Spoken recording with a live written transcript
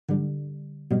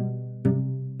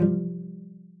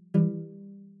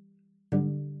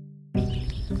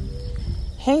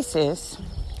Hey sis,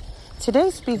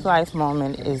 today's Speak Life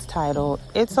moment is titled,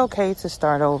 It's Okay to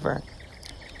Start Over.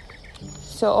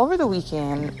 So over the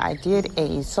weekend, I did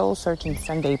a Soul Searching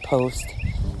Sunday post,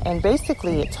 and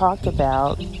basically it talked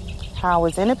about how I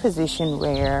was in a position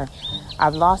where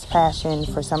I've lost passion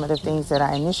for some of the things that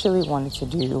I initially wanted to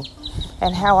do,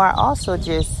 and how I also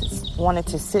just wanted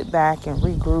to sit back and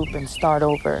regroup and start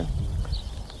over.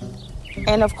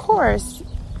 And of course,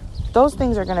 those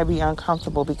things are going to be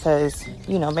uncomfortable because,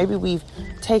 maybe we've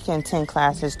taken 10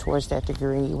 classes towards that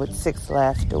degree with 6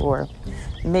 left, or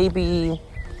maybe,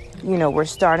 we're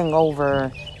starting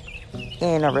over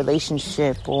in a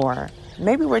relationship, or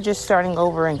maybe we're just starting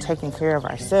over and taking care of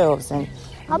ourselves. And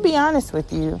I'll be honest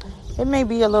with you, it may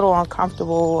be a little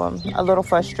uncomfortable, a little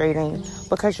frustrating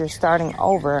because you're starting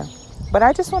over. But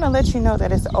I just want to let you know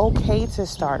that it's okay to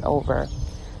start over.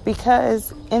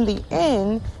 Because in the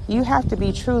end, you have to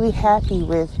be truly happy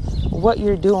with what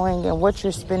you're doing and what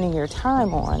you're spending your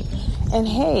time on. And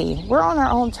hey, we're on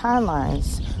our own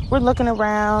timelines. We're looking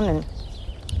around and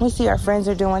we see our friends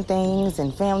are doing things,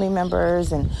 and family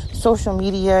members and social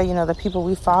media, the people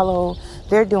we follow,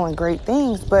 they're doing great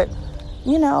things. But,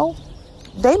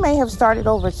 they may have started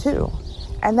over too.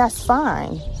 And that's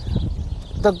fine.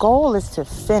 The goal is to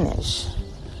finish.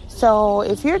 So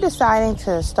if you're deciding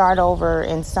to start over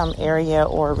in some area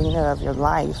or arena of your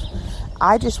life,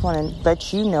 I just want to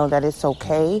let you know that it's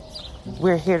okay.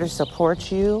 We're here to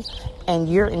support you, and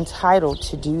you're entitled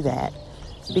to do that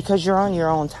because you're on your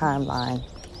own timeline.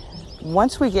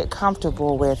 Once we get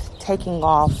comfortable with taking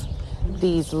off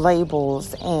these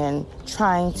labels and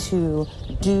trying to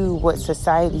do what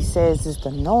society says is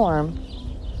the norm,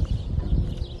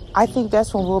 I think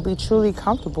that's when we'll be truly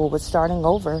comfortable with starting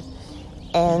over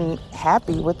and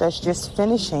happy with us just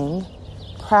finishing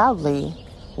proudly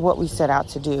what we set out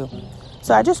to do.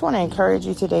 So I just want to encourage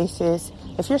you today, sis.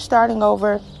 If you're starting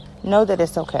over, know that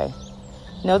it's okay.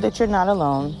 Know that you're not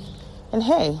alone. And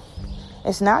hey,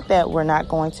 it's not that we're not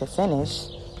going to finish.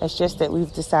 It's just that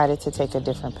we've decided to take a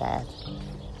different path.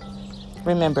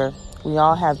 Remember, we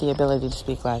all have the ability to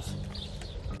speak life.